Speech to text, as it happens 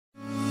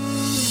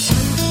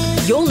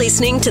You're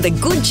listening to The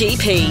Good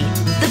GP,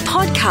 the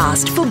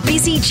podcast for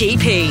busy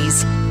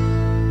GPs.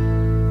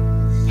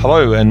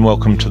 Hello and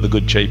welcome to The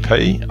Good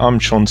GP. I'm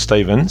Sean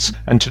Stevens,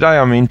 and today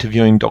I'm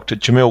interviewing Dr.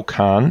 Jamil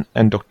Khan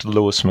and Dr.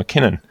 Lewis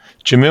McKinnon.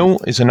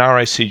 Jamil is an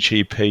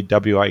RACGP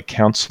WA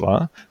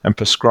counsellor and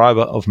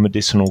prescriber of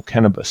medicinal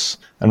cannabis,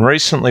 and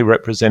recently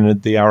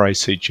represented the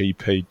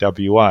RACGP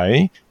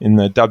WA in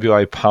the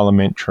WA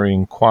Parliamentary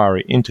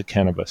Inquiry into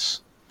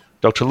Cannabis.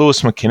 Dr.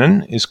 Lewis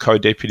McKinnon is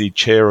Co-Deputy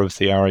Chair of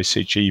the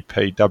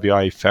RACGP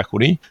WA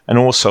faculty and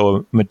also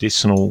a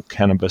medicinal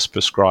cannabis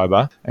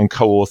prescriber and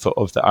co-author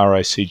of the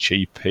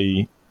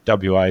RACGP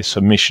WA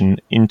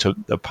submission into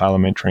the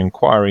Parliamentary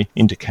Inquiry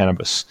into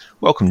Cannabis.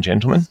 Welcome,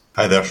 gentlemen.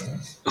 Hi there.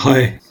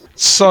 Hi.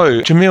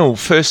 So, Jamil,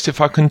 first,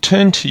 if I can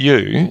turn to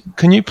you,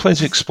 can you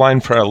please explain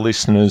for our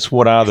listeners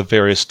what are the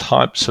various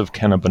types of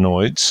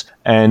cannabinoids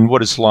and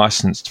what is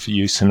licensed for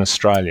use in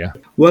Australia?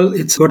 Well,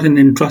 it's got an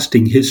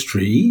interesting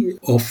history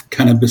of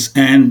cannabis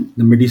and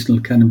the medicinal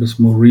cannabis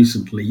more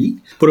recently.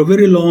 For a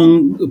very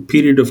long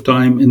period of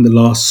time in the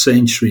last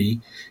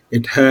century,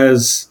 it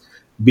has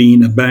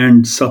been a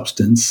banned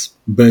substance,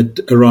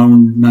 but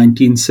around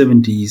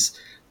 1970s,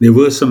 there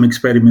were some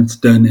experiments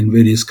done in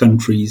various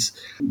countries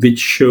which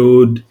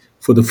showed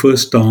for the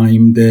first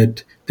time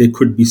that there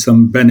could be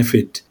some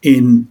benefit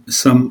in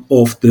some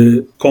of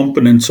the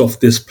components of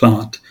this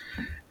plant.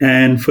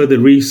 And further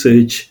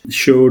research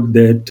showed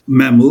that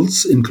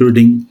mammals,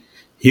 including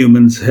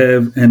humans,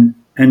 have an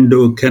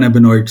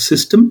endocannabinoid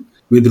system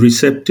with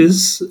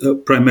receptors,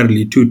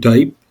 primarily two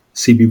types,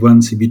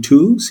 CB1,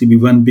 CB2,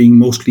 CB1 being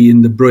mostly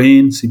in the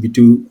brain,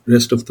 CB2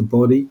 rest of the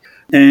body.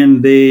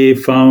 And they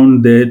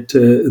found that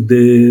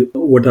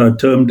what are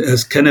termed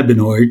as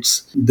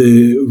cannabinoids,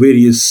 the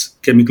various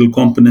chemical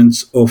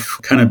components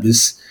of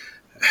cannabis,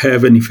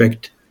 have an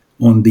effect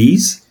on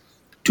these.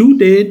 To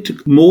date,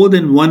 more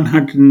than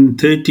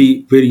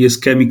 130 various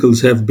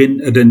chemicals have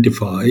been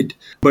identified,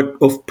 but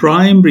of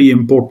primary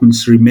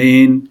importance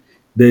remain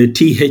the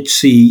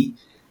THC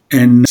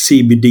and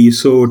CBD.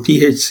 So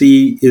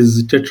THC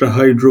is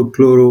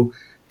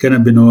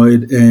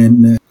tetrahydrochlorocannabinoid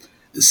and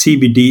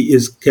CBD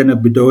is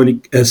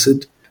cannabidiolic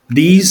acid.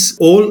 These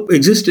all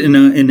exist in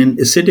an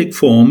acidic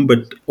form,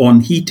 but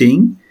on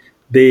heating,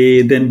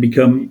 they then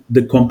become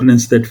the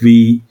components that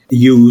we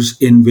use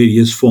in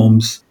various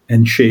forms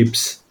and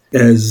shapes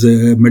as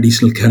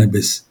medicinal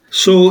cannabis.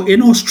 So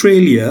in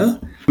Australia,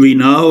 we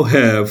now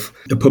have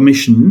a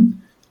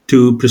permission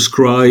to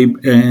prescribe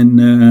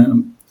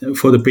and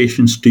for the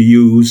patients to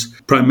use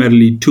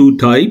primarily two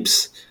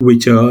types,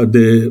 which are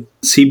the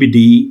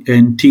CBD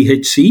and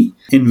THC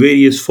in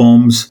various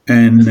forms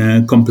and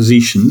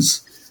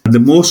compositions. The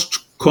most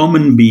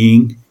common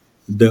being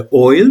the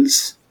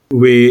oils,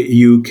 where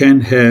you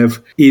can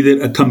have either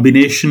a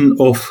combination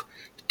of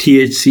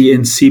THC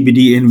and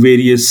CBD in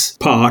various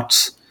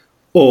parts,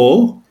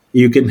 or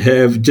you can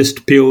have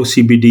just pure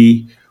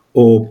CBD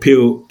or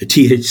pure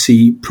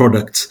THC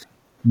products.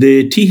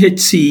 The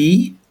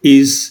THC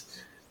is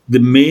the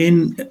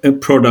main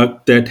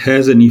product that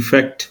has an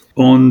effect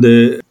on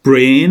the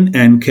brain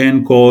and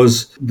can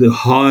cause the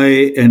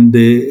high and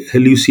the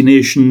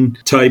hallucination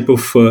type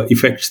of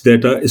effects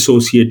that are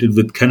associated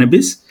with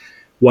cannabis,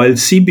 while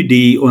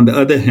CBD, on the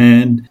other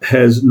hand,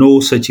 has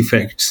no such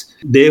effects.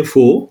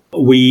 Therefore,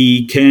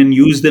 we can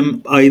use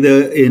them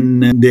either in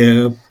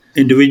their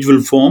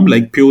individual form,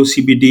 like pure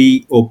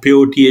CBD or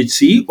pure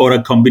THC, or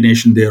a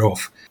combination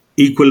thereof.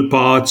 Equal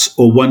parts,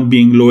 or one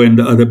being low and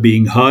the other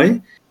being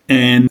high.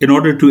 And in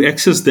order to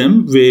access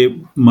them, where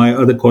my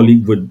other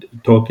colleague would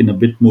talk in a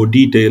bit more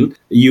detail,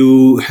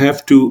 you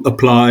have to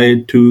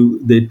apply to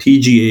the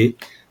TGA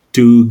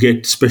to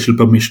get special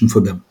permission for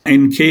them.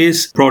 In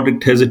case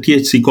product has a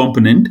THC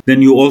component,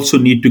 then you also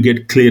need to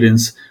get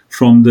clearance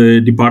from the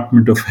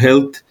Department of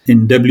Health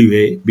in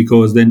WA,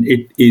 because then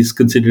it is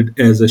considered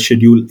as a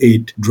Schedule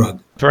 8 drug.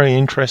 Very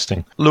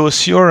interesting.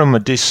 Lewis, you're a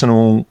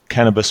medicinal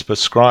cannabis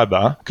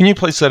prescriber. Can you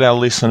please let our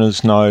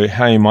listeners know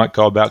how you might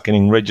go about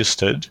getting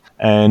registered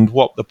and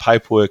what the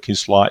paperwork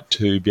is like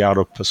to be able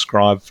to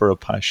prescribe for a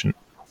patient?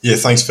 Yeah,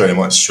 thanks very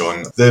much,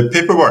 Sean. The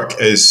paperwork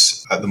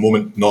is, at the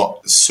moment,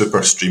 not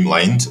super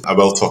streamlined. I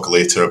will talk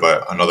later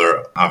about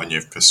another avenue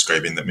of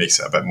prescribing that makes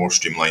it a bit more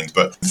streamlined.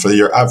 But for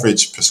your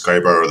average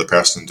prescriber or the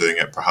person doing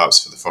it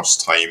perhaps for the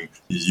first time,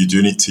 you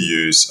do need to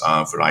use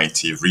a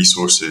variety of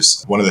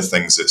resources. One of the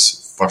things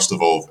that's first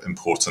of all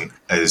important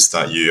is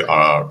that you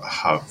are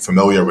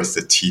familiar with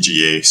the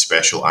TGA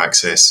Special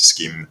Access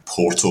Scheme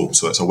portal.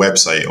 So it's a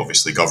website,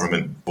 obviously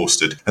government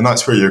posted, and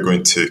that's where you're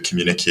going to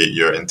communicate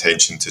your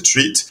intention to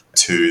treat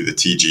to the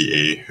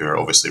TGA, who are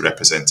obviously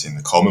representing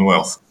the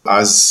Commonwealth.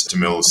 As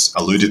Jamil's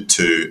alluded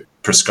to,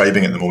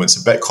 prescribing at the moment is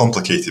a bit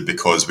complicated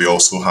because we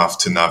also have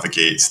to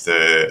navigate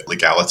the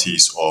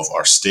legalities of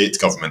our state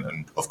government.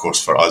 And of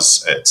course, for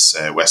us, it's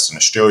Western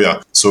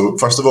Australia. So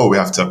first of all, we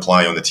have to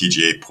apply on the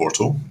TGA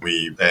portal.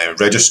 We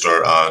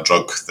register a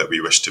drug that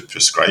we wish to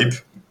prescribe,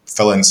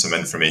 fill in some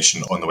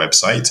information on the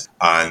website,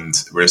 and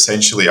we're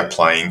essentially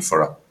applying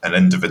for an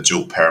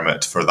individual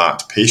permit for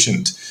that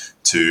patient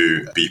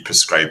to be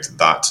prescribed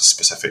that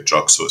specific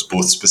drug. So it's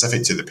both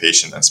specific to the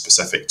patient and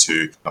specific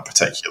to a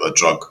particular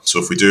drug. So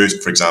if we do,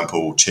 for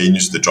example,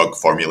 change the drug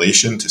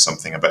formulation to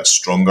something a bit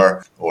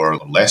stronger or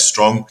less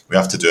strong, we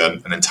have to do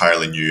an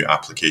entirely new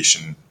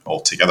application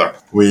altogether.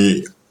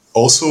 We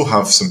also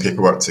have some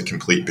paperwork to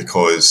complete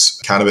because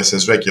cannabis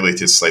is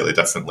regulated slightly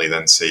differently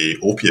than, say,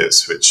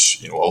 opiates,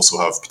 which also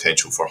have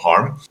potential for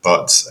harm.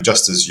 But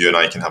just as you and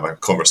I can have a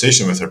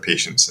conversation with our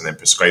patients and then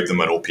prescribe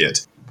them an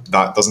opiate,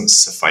 that doesn't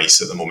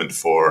suffice at the moment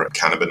for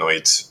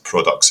cannabinoid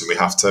products. And we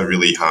have to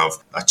really have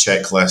a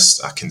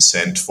checklist, a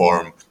consent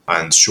form,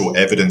 and show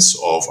evidence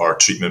of our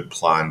treatment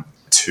plan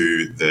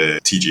to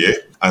the TGA.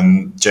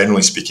 And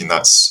generally speaking,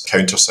 that's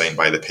countersigned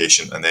by the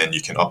patient, and then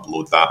you can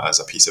upload that as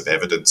a piece of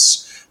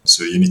evidence.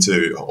 So you need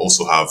to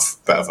also have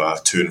a bit of a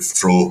to and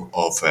fro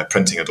of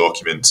printing a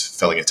document,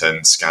 filling it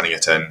in, scanning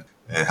it in,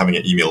 and having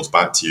it emailed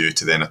back to you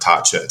to then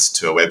attach it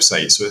to a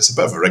website. So it's a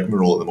bit of a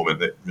rigmarole at the moment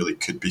that really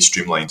could be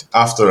streamlined.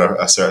 After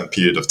a certain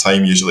period of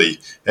time, usually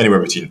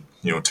anywhere between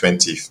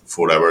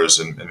 24 hours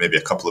and maybe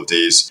a couple of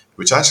days,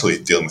 which actually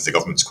dealing with the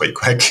government's quite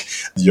quick,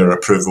 your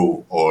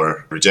approval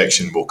or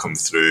rejection will come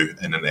through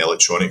in an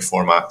electronic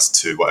format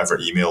to whatever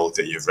email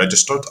that you've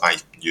registered. I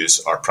use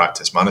our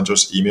practice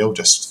manager's email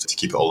just to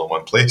keep it all in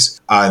one place.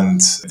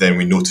 And then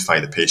we notify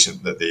the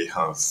patient that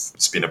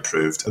it's been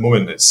approved. At the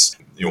moment, it's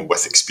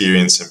with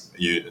experience and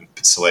you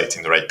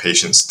selecting the right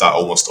patients, that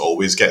almost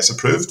always gets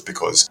approved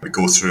because we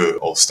go through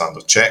all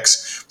standard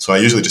checks. So I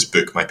usually just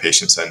book my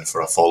patients in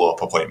for a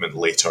follow-up appointment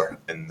later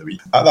in the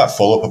week. At that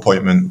follow-up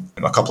appointment,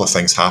 a couple of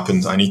things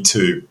happen. I need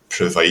to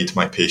provide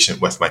my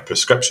patient with my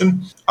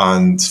prescription.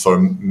 And for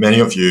many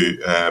of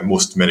you,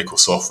 most medical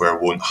software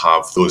won't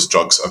have those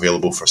drugs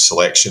available for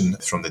selection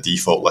from the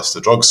default list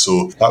of drugs.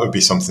 So that would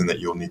be something that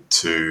you'll need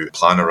to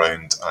plan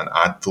around and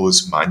add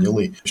those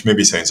manually, which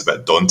maybe sounds a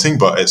bit daunting,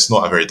 but it's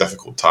not a very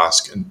difficult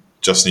task and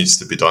just needs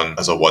to be done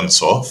as a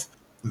once-off.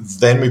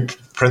 Then we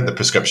print the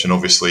prescription,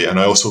 obviously, and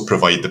I also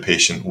provide the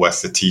patient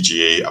with the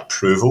TGA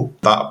approval.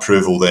 That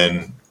approval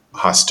then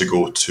has to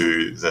go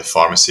to the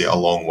pharmacy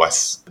along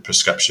with the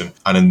prescription.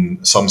 And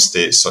in some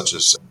states, such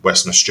as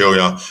Western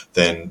Australia,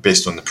 then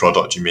based on the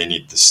product, you may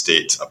need the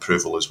state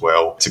approval as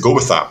well to go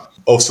with that.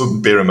 Also,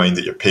 bear in mind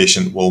that your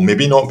patient will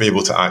maybe not be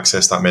able to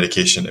access that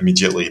medication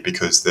immediately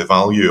because the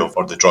value of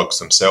the drugs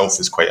themselves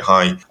is quite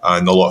high,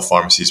 and a lot of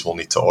pharmacies will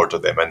need to order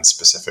them in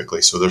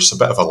specifically. So there's a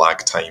bit of a lag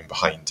time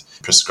behind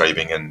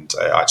prescribing and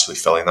actually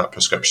filling that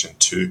prescription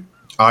too.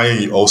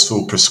 I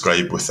also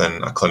prescribe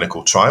within a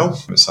clinical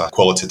trial. It's a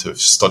qualitative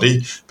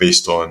study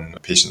based on a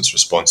patient's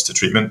response to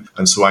treatment.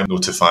 And so I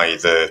notify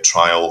the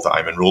trial that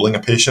I'm enrolling a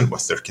patient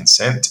with their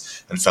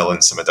consent and fill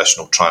in some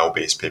additional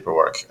trial-based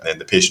paperwork. And then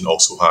the patient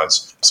also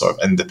has sort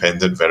of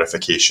independent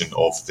verification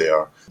of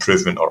their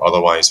improvement or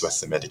otherwise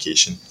with the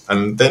medication.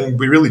 And then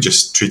we really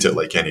just treat it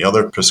like any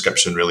other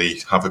prescription,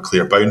 really have a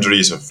clear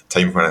boundaries of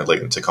time when I'd like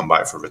them to come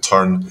back for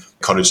return,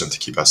 encourage them to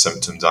keep a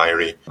symptom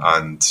diary,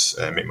 and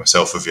make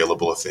myself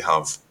available if they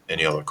have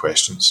any other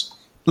questions.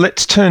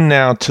 Let's turn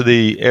now to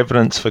the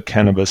evidence for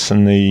cannabis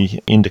and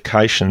the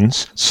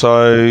indications.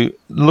 So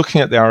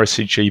looking at the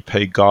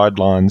RACGP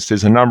guidelines,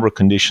 there's a number of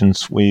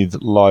conditions with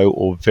low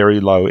or very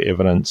low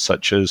evidence,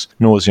 such as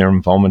nausea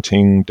and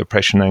vomiting,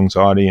 depression,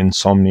 anxiety,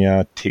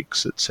 insomnia,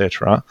 tics,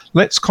 etc.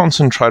 Let's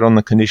concentrate on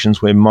the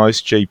conditions where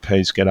most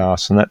GPs get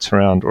asked, and that's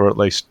around, or at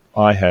least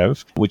I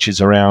have, which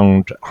is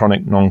around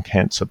chronic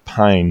non-cancer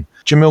pain.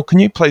 Jamil, can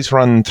you please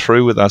run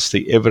through with us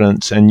the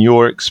evidence and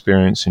your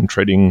experience in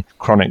treating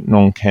chronic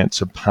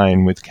non-cancer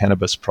pain with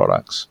cannabis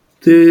products?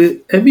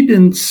 The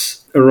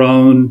evidence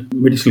around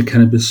medicinal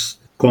cannabis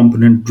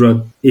component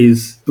drug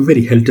is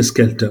very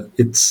helter-skelter.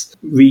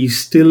 We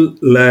still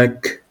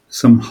lack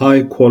some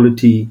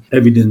high-quality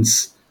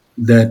evidence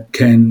that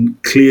can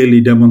clearly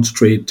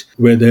demonstrate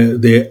whether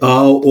they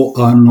are or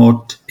are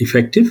not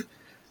effective.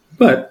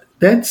 But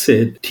that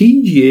said,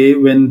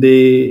 TGA, when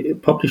they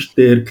published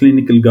their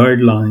clinical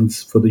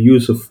guidelines for the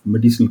use of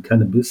medicinal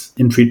cannabis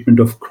in treatment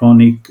of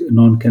chronic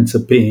non-cancer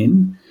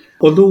pain,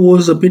 although it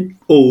was a bit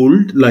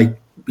old, like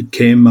it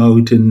came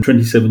out in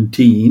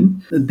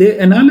 2017, their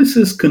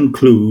analysis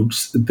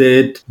concludes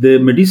that the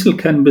medicinal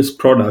cannabis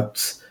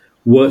products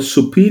were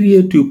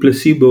superior to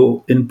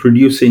placebo in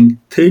producing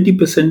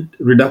 30%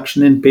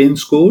 reduction in pain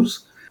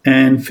scores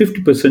and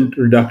 50%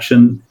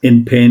 reduction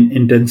in pain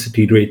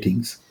intensity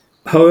ratings.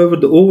 However,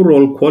 the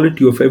overall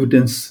quality of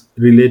evidence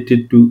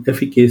related to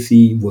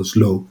efficacy was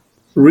low.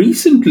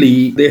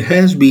 Recently, there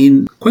has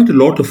been quite a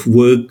lot of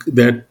work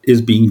that is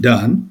being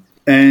done,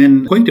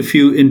 and quite a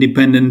few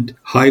independent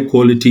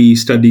high-quality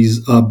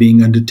studies are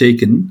being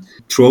undertaken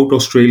throughout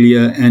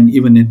Australia and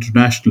even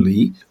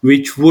internationally,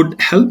 which would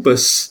help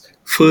us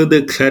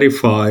further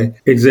clarify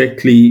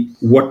exactly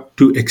what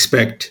to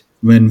expect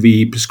when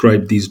we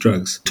prescribe these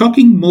drugs.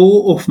 Talking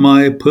more of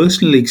my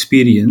personal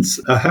experience,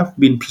 I have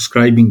been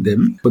prescribing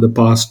them for the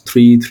past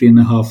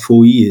 3.5,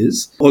 4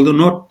 years, although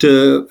not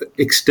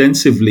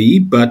extensively,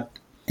 but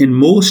in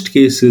most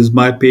cases,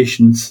 my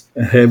patients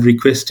have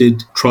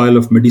requested trial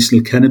of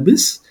medicinal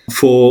cannabis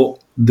for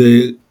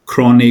the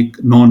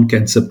chronic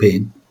non-cancer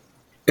pain.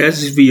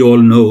 As we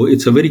all know,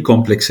 it's a very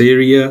complex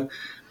area.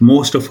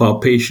 Most of our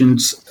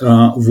patients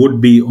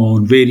would be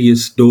on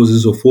various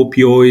doses of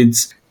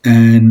opioids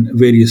and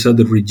various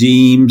other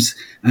regimes.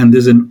 And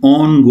there's an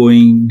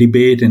ongoing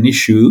debate and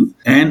issue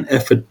and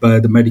effort by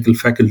the medical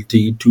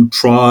faculty to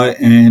try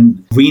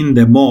and wean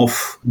them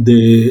off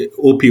the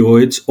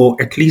opioids,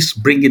 or at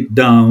least bring it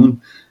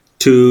down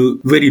to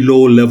very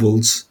low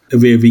levels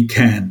where we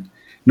can.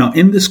 Now,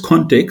 in this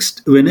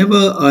context,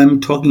 whenever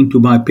I'm talking to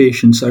my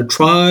patients, I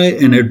try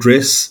and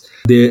address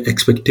their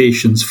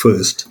expectations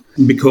first,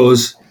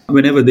 because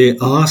whenever they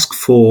ask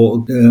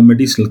for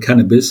medicinal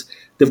cannabis,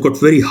 they've got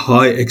very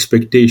high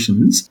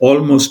expectations,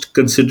 almost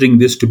considering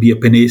this to be a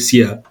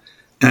panacea,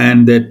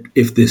 and that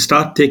if they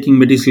start taking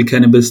medicinal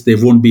cannabis,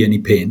 there won't be any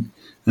pain.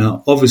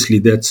 Obviously,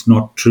 that's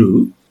not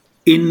true.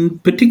 In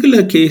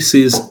particular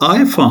cases,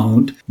 I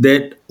found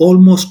that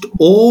almost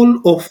all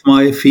of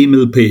my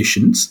female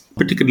patients,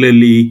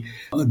 particularly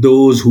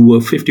those who were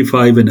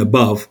 55 and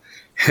above,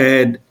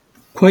 had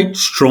quite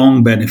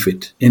strong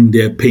benefit in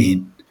their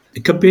pain.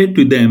 Compared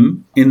to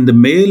them, in the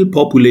male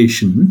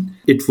population,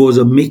 it was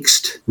a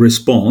mixed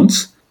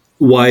response.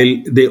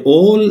 While they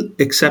all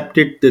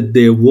accepted that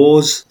there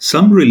was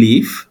some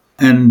relief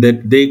and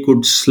that they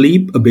could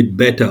sleep a bit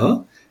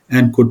better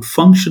and could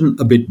function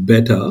a bit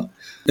better,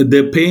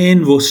 the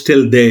pain was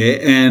still there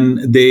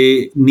and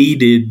they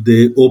needed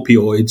the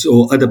opioids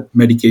or other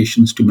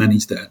medications to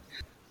manage that.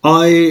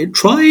 I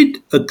tried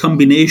a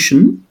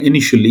combination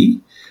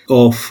initially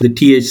of the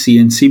THC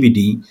and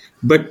CBD,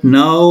 but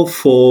now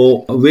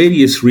for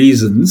various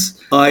reasons,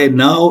 I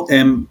now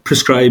am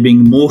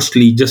prescribing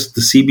mostly just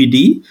the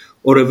CBD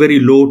or a very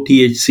low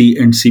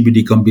THC and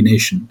CBD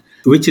combination,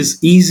 which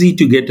is easy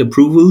to get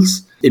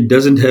approvals. It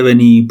doesn't have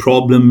any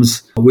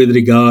problems with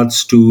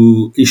regards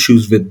to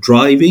issues with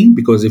driving,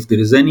 because if there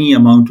is any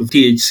amount of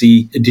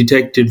THC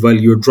detected while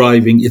you're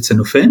driving, it's an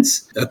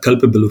offense, a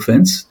culpable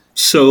offense.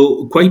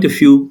 So quite a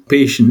few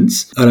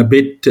patients are a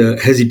bit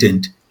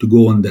hesitant to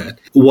go on that,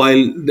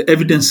 while the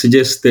evidence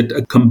suggests that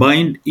a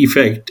combined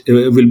effect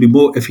will be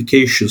more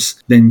efficacious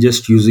than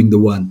just using the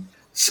one.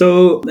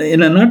 So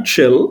in a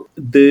nutshell,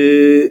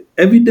 the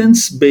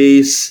evidence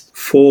base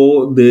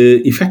for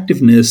the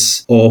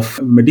effectiveness of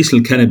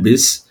medicinal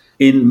cannabis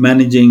in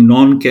managing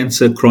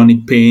non-cancer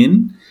chronic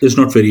pain is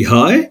not very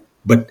high,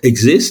 but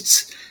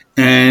exists.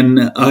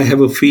 And I have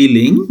a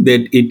feeling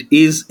that it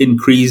is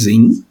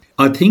increasing.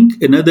 I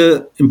think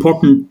another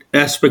important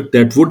aspect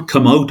that would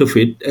come out of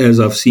it,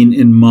 as I've seen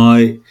in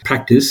my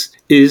practice,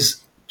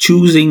 is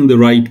choosing the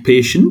right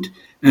patient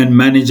and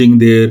managing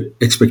their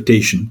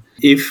expectation.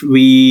 If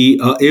we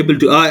are able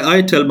to,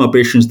 I tell my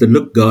patients that,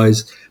 look,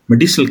 guys,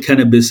 medicinal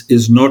cannabis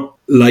is not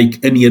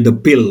like any other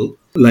pill,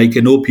 like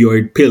an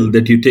opioid pill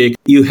that you take.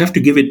 You have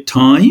to give it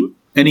time,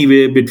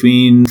 anywhere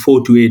between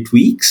 4 to 8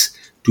 weeks,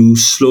 to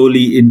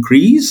slowly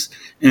increase.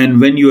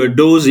 And when you are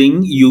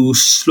dosing, you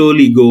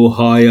slowly go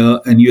higher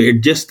and you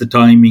adjust the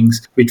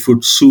timings which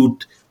would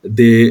suit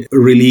the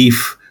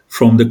relief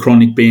from the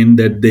chronic pain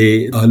that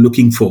they are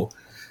looking for.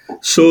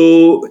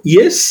 So,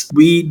 yes,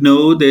 we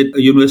know that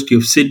the University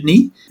of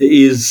Sydney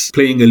is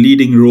playing a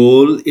leading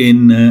role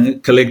in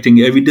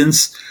collecting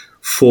evidence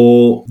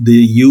for the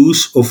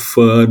use of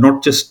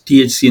not just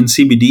THC and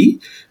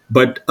CBD,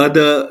 but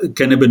other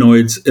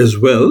cannabinoids as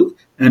well,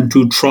 and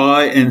to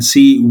try and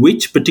see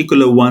which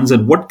particular ones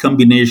and what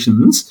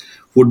combinations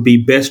would be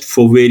best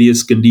for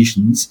various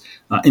conditions,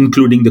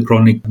 including the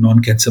chronic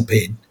non-cancer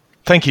pain.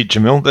 Thank you,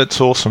 Jamil. That's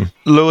awesome.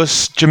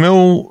 Lewis,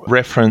 Jamil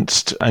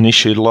referenced an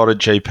issue a lot of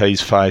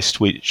GPs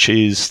faced, which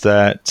is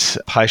that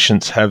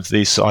patients have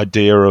this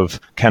idea of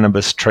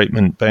cannabis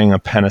treatment being a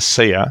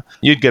panacea.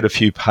 You'd get a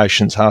few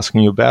patients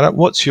asking you about it.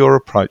 What's your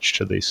approach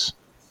to this?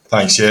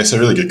 Thanks. Yeah, it's a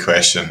really good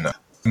question.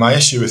 My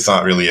issue with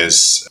that really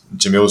is,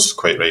 Jamil's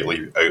quite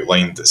rightly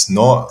outlined, it's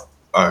not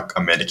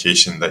a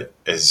medication that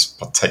is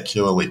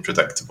particularly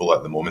predictable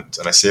at the moment.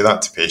 And I say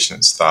that to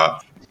patients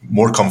that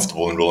more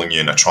comfortable enrolling you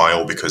in a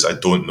trial because I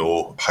don't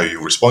know how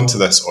you respond to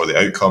this or the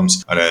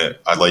outcomes, and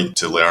I like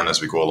to learn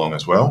as we go along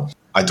as well.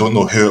 I don't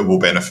know who will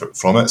benefit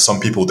from it.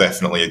 Some people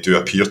definitely do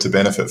appear to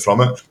benefit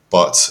from it,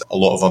 but a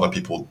lot of other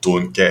people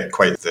don't get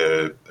quite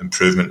the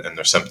improvement in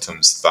their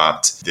symptoms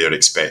that they're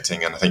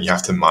expecting. And I think you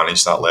have to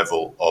manage that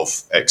level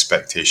of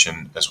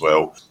expectation as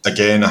well.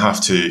 Again, I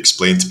have to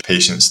explain to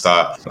patients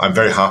that I'm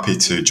very happy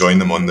to join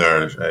them on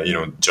their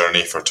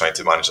journey for trying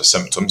to manage their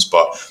symptoms.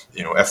 But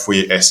if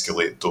we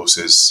escalate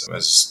doses,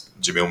 as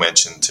Jamil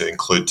mentioned, to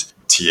include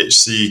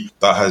THC,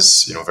 that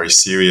has very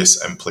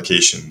serious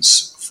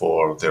implications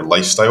for their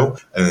lifestyle,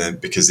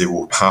 because they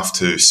will have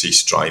to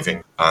cease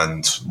driving.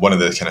 And one of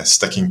the kind of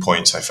sticking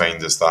points I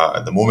find is that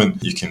at the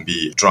moment you can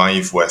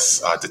drive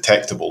with a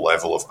detectable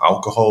level of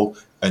alcohol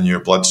in your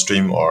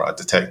bloodstream or a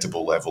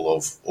detectable level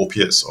of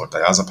opiates or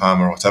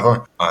diazepam or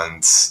whatever,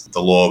 and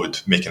the law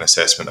would make an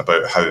assessment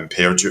about how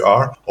impaired you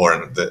are, or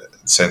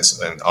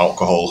sense in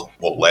alcohol,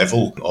 what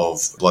level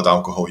of blood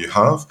alcohol you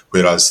have,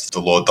 whereas the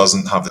law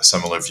doesn't have a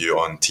similar view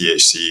on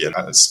THC, and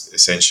it's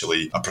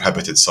essentially a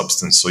prohibited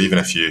substance. So even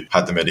if you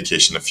had the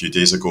medication a few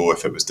days ago,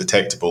 if it was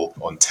detectable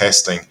on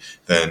testing,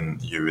 then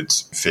you would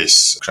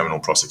face criminal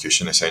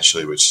prosecution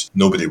essentially, which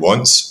nobody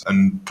wants.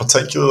 And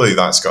particularly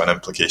that's got an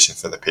implication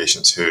for the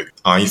patients who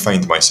I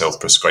find myself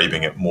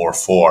prescribing it more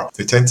for.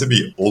 They tend to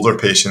be older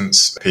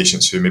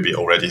patients who maybe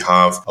already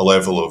have a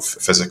level of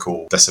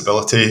physical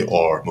disability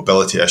or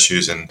mobility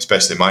issues, and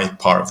especially my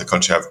part of the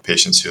country, I have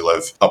patients who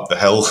live up the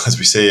hill, as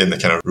we say, in the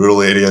kind of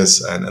rural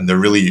areas, and they're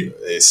really,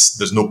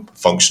 there's no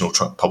functional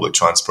public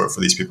transport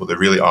for these people. They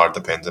really are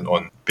dependent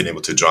on being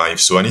able to drive.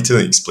 So I need to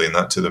explain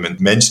that to them, and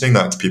mentioning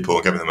that to people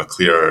and giving them a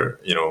clear,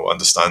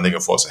 understanding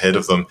of what's ahead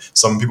of them.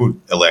 Some people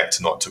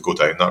elect not to go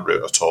down that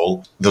route at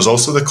all. There's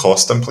also the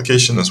cost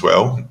implication as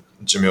well.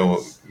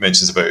 Jamil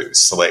mentions about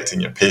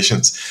selecting your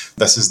patients.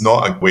 This is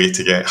not a way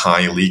to get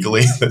high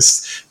legally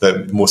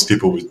that most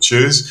people would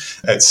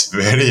choose. It's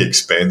very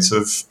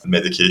expensive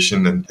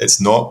medication, and it's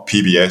not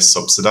PBS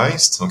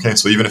subsidised. Okay,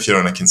 so even if you're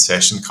on a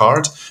concession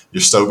card, you're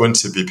still going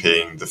to be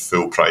paying the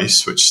full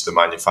price which the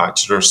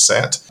manufacturer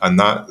set, and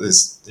that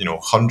is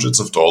hundreds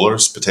of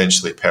dollars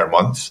potentially per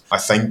month. I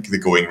think the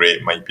going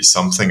rate might be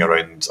something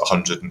around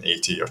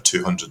 $180 or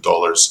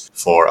 $200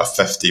 for a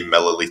 50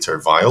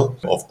 milliliter vial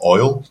of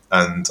oil,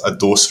 and a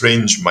dose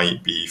range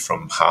might be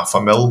from half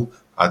a mil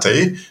a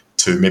day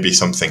to maybe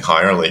something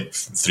higher, like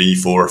 3,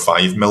 4, or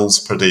 5 mils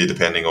per day,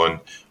 depending on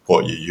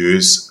what you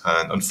use.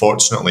 And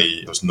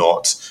unfortunately, there's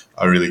not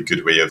a really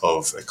good way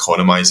of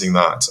economizing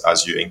that.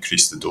 As you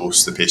increase the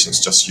dose, the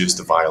patients just use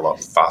the vial up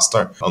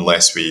faster,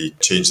 unless we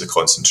change the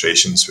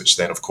concentrations, which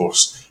then of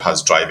course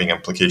has driving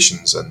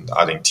implications, and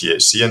adding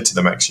THC into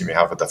the mix, you may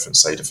have a different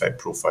side effect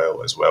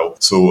profile as well.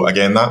 So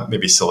again, that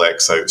maybe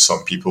selects out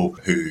some people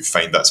who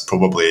find that's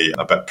probably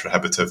a bit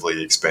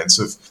prohibitively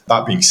expensive.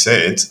 That being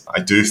said,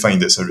 I do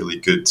find it's a really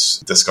good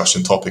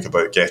discussion topic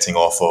about getting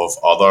off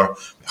of other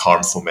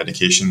harmful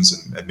medications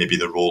and maybe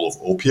the role of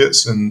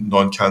opiates in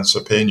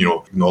non-cancer pain.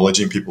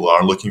 Acknowledging people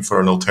are looking for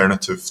an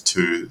alternative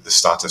to the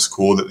status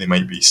quo, that they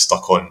might be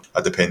stuck on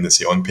a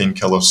dependency on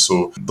painkillers.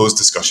 So those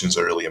discussions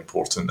are really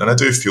important. And I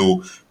do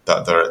feel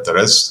that there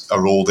is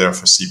a role there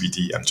for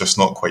CBD. I'm just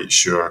not quite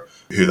sure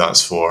who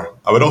that's for.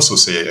 I would also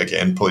say,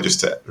 again, probably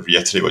just to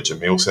reiterate what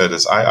Jamil said,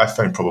 is I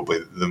found probably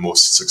the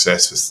most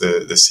success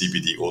with the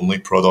CBD only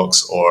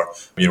products, or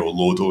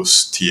low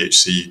dose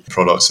THC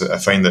products. I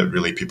find that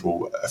really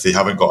people, if they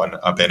haven't gotten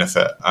a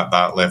benefit at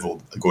that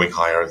level, going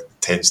higher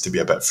tends to be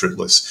a bit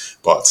fruitless.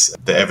 But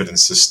the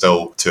evidence is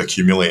still to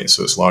accumulate,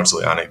 so it's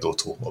largely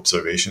anecdotal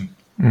observation.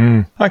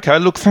 Okay,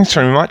 look, thanks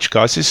very much,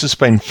 guys. This has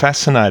been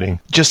fascinating.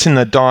 Just in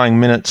the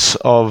dying minutes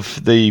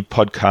of the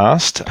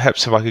podcast,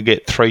 perhaps if I could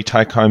get 3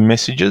 take-home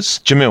messages.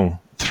 Jamil,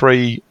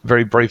 3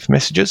 very brief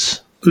messages.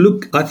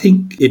 Look, I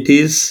think it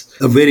is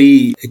a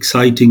very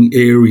exciting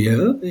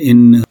area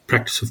in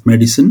practice of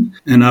medicine,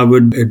 and I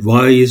would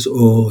advise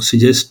or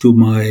suggest to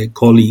my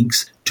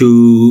colleagues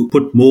to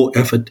put more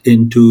effort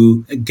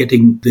into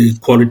getting the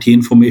quality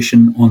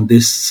information on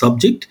this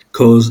subject,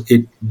 because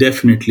it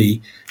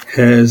definitely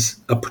has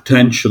a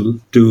potential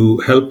to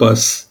help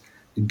us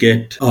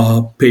get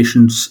our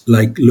patients,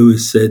 like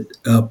Lewis said,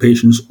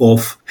 patients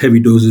off heavy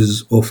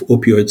doses of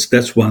opioids.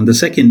 That's one. The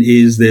second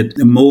is that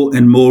more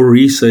and more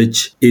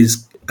research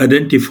is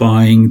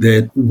identifying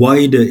that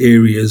wider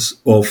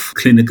areas of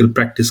clinical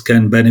practice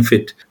can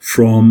benefit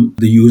from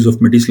the use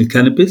of medicinal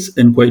cannabis,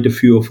 and quite a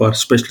few of our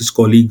specialist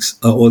colleagues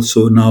are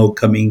also now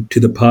coming to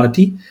the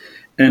party.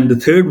 And the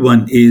third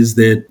one is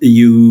that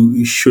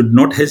you should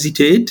not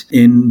hesitate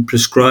in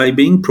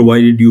prescribing,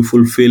 provided you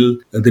fulfill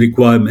the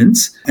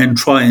requirements, and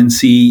try and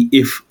see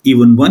if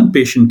even one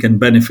patient can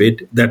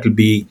benefit. That will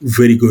be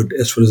very good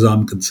as far as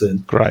I'm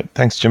concerned. Great.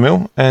 Thanks,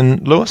 Jamil.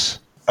 And Lewis?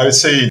 I would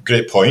say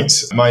great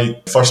points. My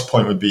first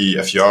point would be,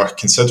 if you are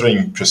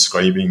considering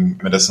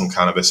prescribing medicinal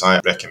cannabis, I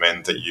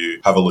recommend that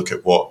you have a look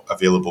at what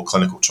available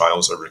clinical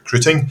trials are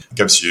recruiting. It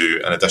gives you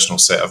an additional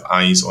set of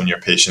eyes on your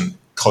patient,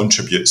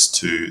 contributes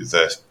to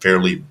the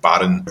fairly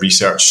barren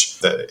research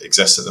that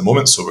exists at the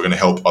moment. So we're going to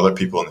help other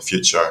people in the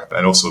future,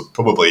 and also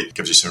probably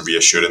gives you some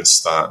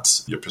reassurance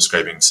that your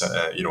prescribing,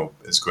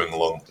 is going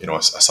along,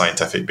 a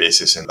scientific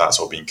basis, and that's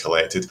all being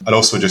collected. And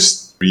also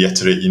just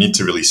reiterate, you need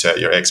to really set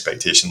your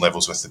expectation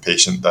levels with the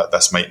patient that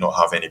this might not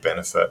have any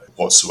benefit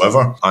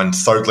whatsoever. And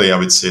thirdly, I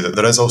would say that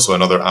there is also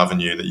another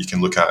avenue that you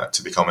can look at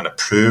to become an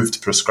approved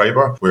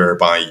prescriber,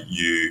 whereby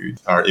you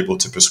are able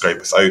to prescribe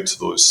without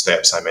those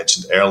steps I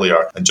mentioned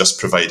earlier, and just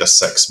provide a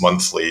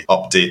 6-monthly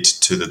update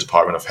to the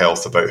Department of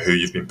Health about who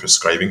you've been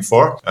prescribing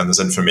for. And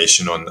there's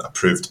information on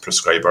approved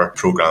prescriber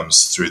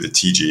programs through the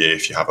TGA.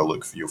 If you have a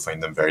look, you'll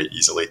find them very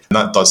easily. And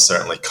that does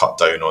certainly cut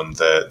down on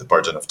the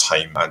burden of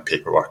time and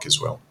paperwork as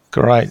well.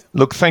 Great.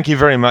 Look, thank you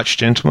very much,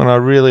 gentlemen. I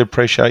really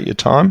appreciate your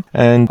time,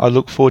 and I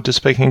look forward to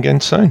speaking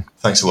again soon.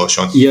 Thanks a lot,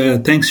 Sean. Yeah,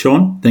 thanks,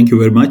 Sean. Thank you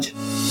very much.